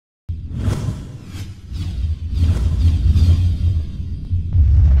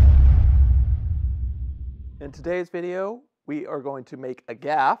In today's video, we are going to make a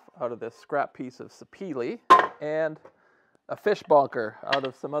gaff out of this scrap piece of sapele and a fish bonker out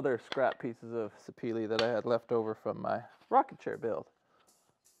of some other scrap pieces of sapele that I had left over from my rocket chair build.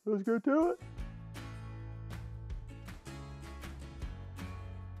 Let's get to it.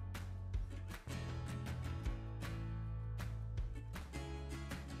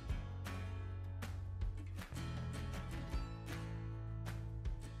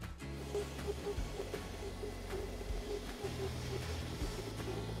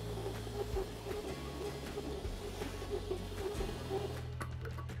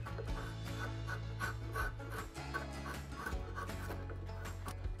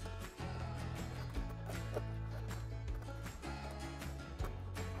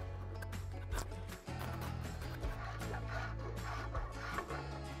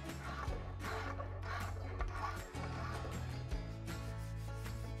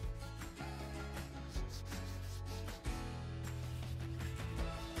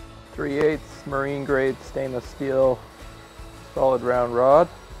 .3/8 marine grade stainless steel solid round rod.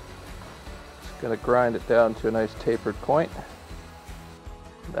 Just gonna grind it down to a nice tapered point.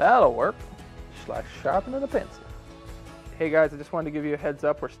 That'll work. Just like sharpening a pencil. Hey guys, I just wanted to give you a heads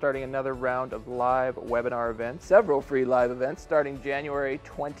up. We're starting another round of live webinar events. Several free live events starting January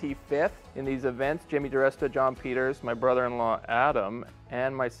 25th. In these events, Jimmy DeResta, John Peters, my brother-in-law Adam,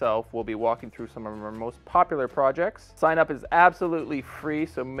 and myself will be walking through some of our most popular projects. Sign up is absolutely free,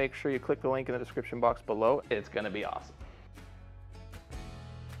 so make sure you click the link in the description box below. It's gonna be awesome.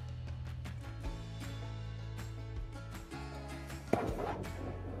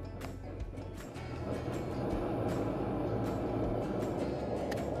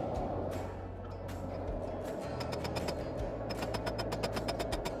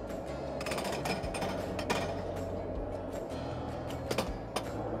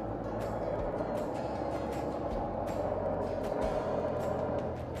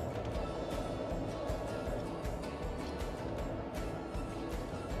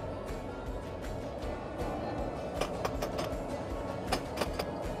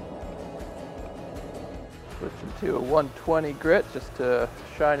 Switching to a 120 grit just to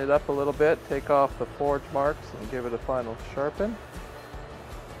shine it up a little bit, take off the forge marks and give it a final sharpen.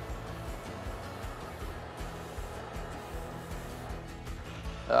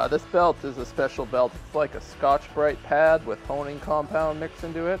 This belt is a special belt. It's like a Scotch-Brite pad with honing compound mixed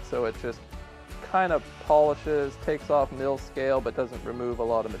into it, so it just kind of polishes, takes off mill scale, but doesn't remove a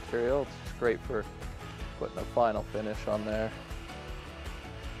lot of material. It's just great for putting a final finish on there.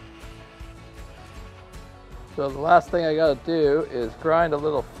 So the last thing I gotta do is grind a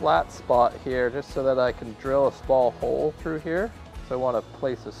little flat spot here just so that I can drill a small hole through here. So I want to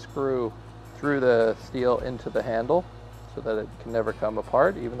place a screw through the steel into the handle so that it can never come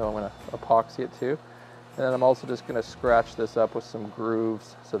apart, even though I'm going to epoxy it too. And then I'm also just going to scratch this up with some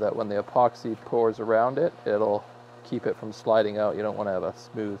grooves so that when the epoxy pours around it, it'll keep it from sliding out. You don't want to have a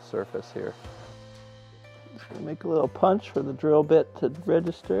smooth surface here. Just going to make a little punch for the drill bit to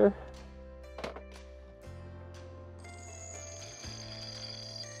register.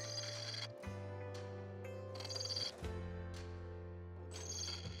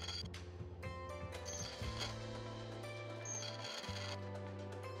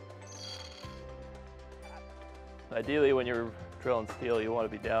 Ideally, when you're drilling steel, you want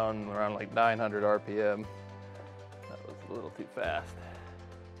to be down around like 900 RPM. That was a little too fast.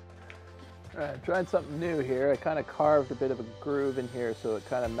 All right, I'm trying something new here. I kind of carved a bit of a groove in here so it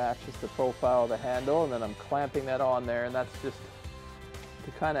kind of matches the profile of the handle, and then I'm clamping that on there, and that's just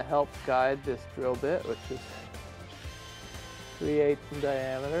to kind of help guide this drill bit, which is 3/8 in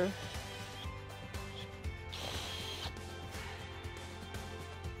diameter.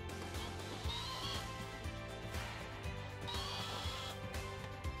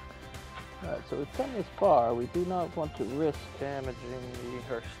 Alright, so we've come this far. We do not want to risk damaging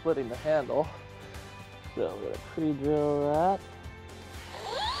or splitting the handle. So we're going to pre-drill that.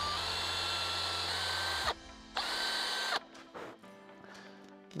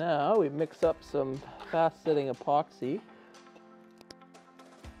 Now we mix up some fast-setting epoxy.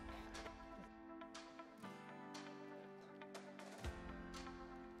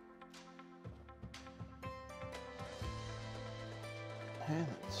 And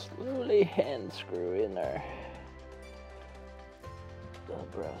slowly hand screw in our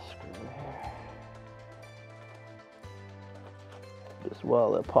brass screw here. Just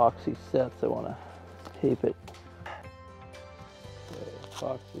while the epoxy sets, I want to tape it. The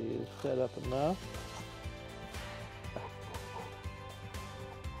epoxy is set up enough.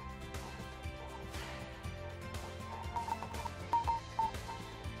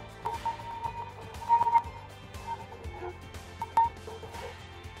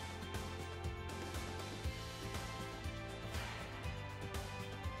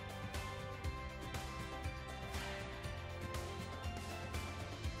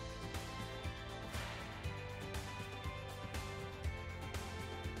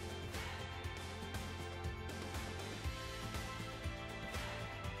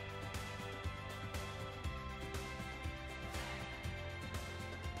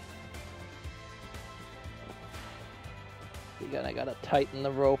 Again, I gotta tighten the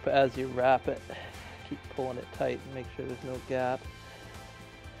rope as you wrap it. Keep pulling it tight and make sure there's no gap.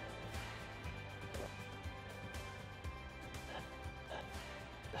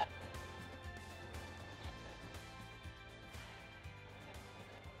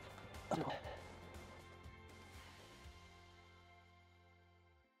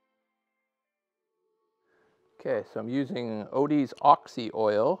 Okay, so I'm using Odie's Oxy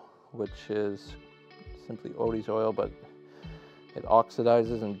oil, which is simply Odie's oil, but it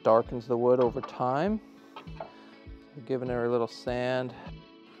oxidizes and darkens the wood over time. So giving her a little sand.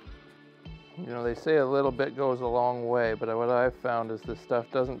 You know, they say a little bit goes a long way, but what I've found is this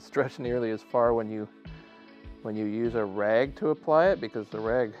stuff doesn't stretch nearly as far when you use a rag to apply it, because the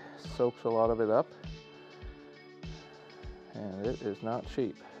rag soaks a lot of it up, and it is not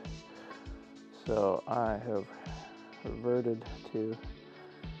cheap. So I have reverted to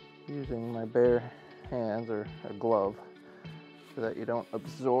using my bare hands or a glove so that you don't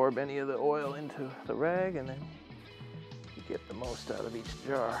absorb any of the oil into the rag, and then you get the most out of each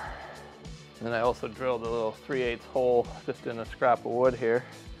jar. And then I also drilled a little 3/8 hole just in a scrap of wood here,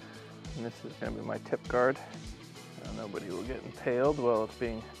 and this is going to be my tip guard. Nobody will get impaled while it's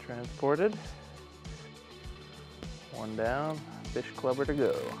being transported. One down, fish clubber to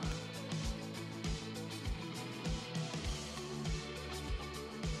go.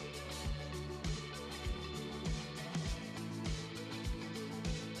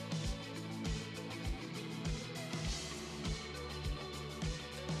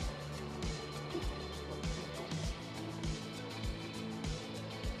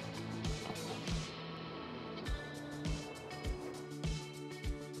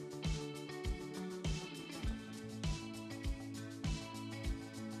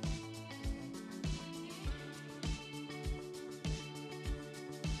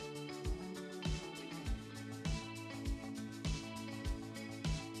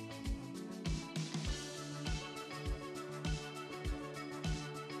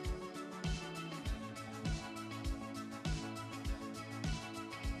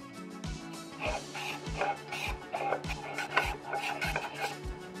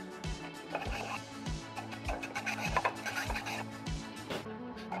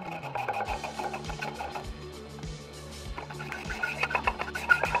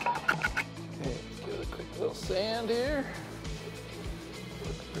 Sand here.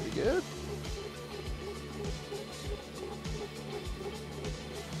 Looks pretty good.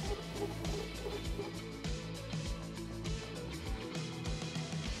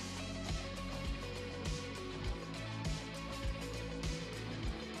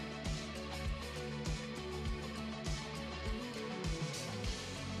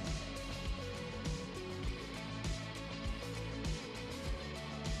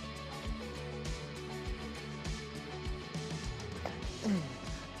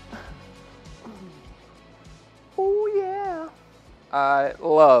 Oh yeah! I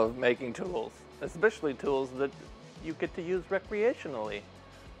love making tools, especially tools that you get to use recreationally.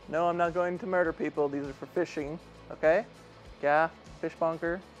 No, I'm not going to murder people. These are for fishing, okay? Gaff, fish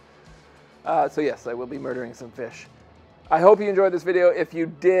bonker. So yes, I will be murdering some fish. I hope you enjoyed this video. If you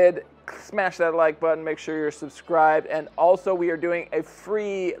did, smash that like button, make sure you're subscribed, and also we are doing a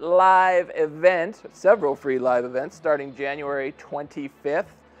free live event, several free live events starting January 25th.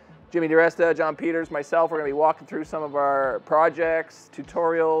 Jimmy DiResta, John Peters, myself, we're going to be walking through some of our projects,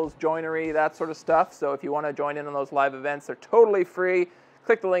 tutorials, joinery, that sort of stuff. So if you want to join in on those live events, they're totally free.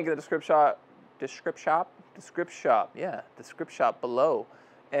 Click the link in the description shop below.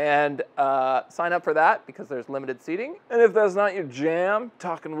 And sign up for that because there's limited seating. And if that's not your jam,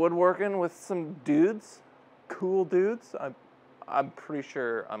 talking woodworking with some dudes, cool dudes, I'm pretty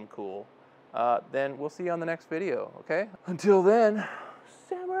sure I'm cool, then we'll see you on the next video, okay? Until then.